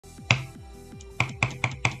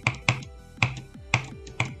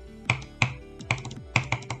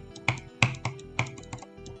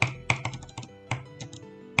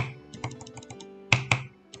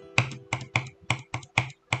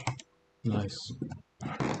Nice.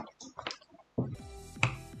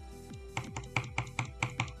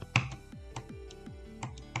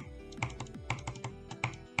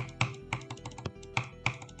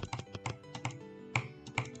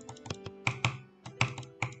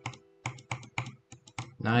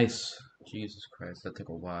 Nice. Jesus Christ, that took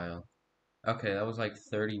a while. Okay, that was like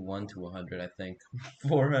 31 to 100, I think.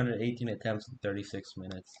 418 attempts in 36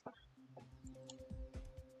 minutes.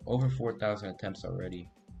 Over 4,000 attempts already.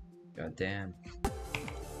 God damn.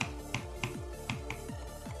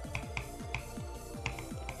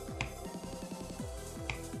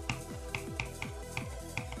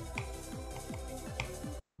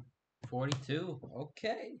 $42.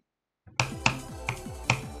 Okay.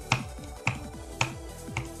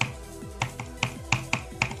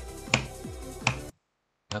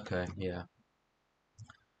 Okay, yeah.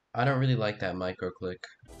 I don't really like that micro click.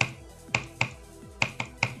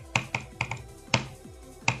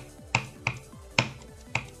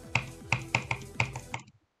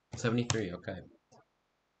 $73, okay.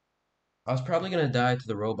 I was probably gonna die to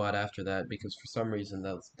the robot after that because for some reason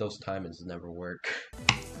those timings never work.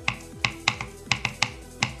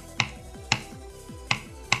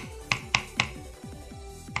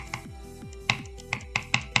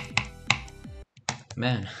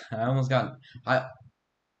 Man, I almost got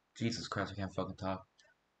Jesus Christ, I can't fucking talk.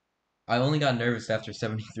 I only got nervous after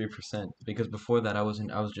 73% because before that I was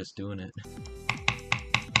just doing it.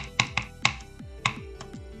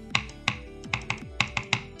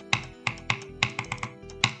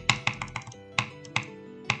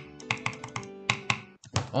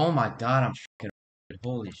 Oh my god, I'm fucking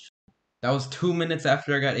holy shit. That was 2 minutes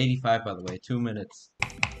after I got 85, by the way. 2 minutes.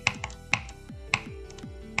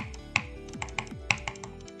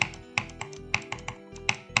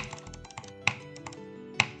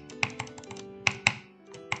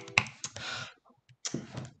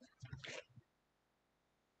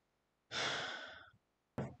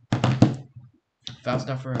 Fast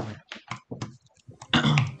not forever.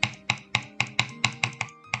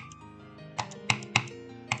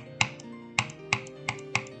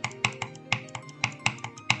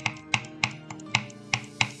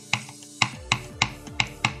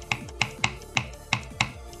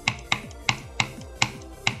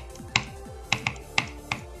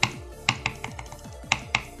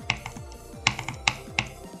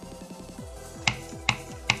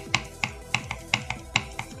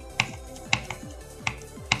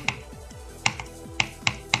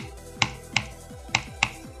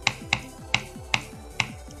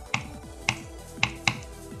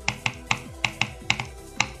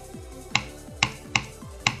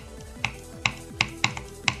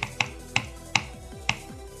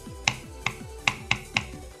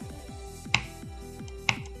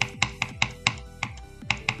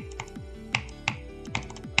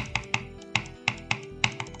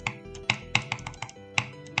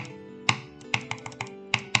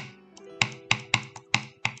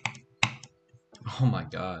 Oh my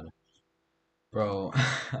god. Bro,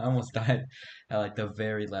 I almost died at like the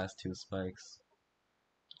very last 2 spikes.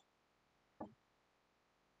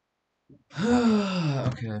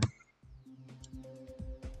 Okay.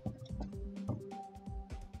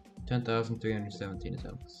 10,317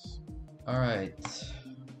 attempts. Alright.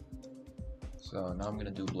 So now I'm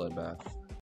gonna do bloodbath.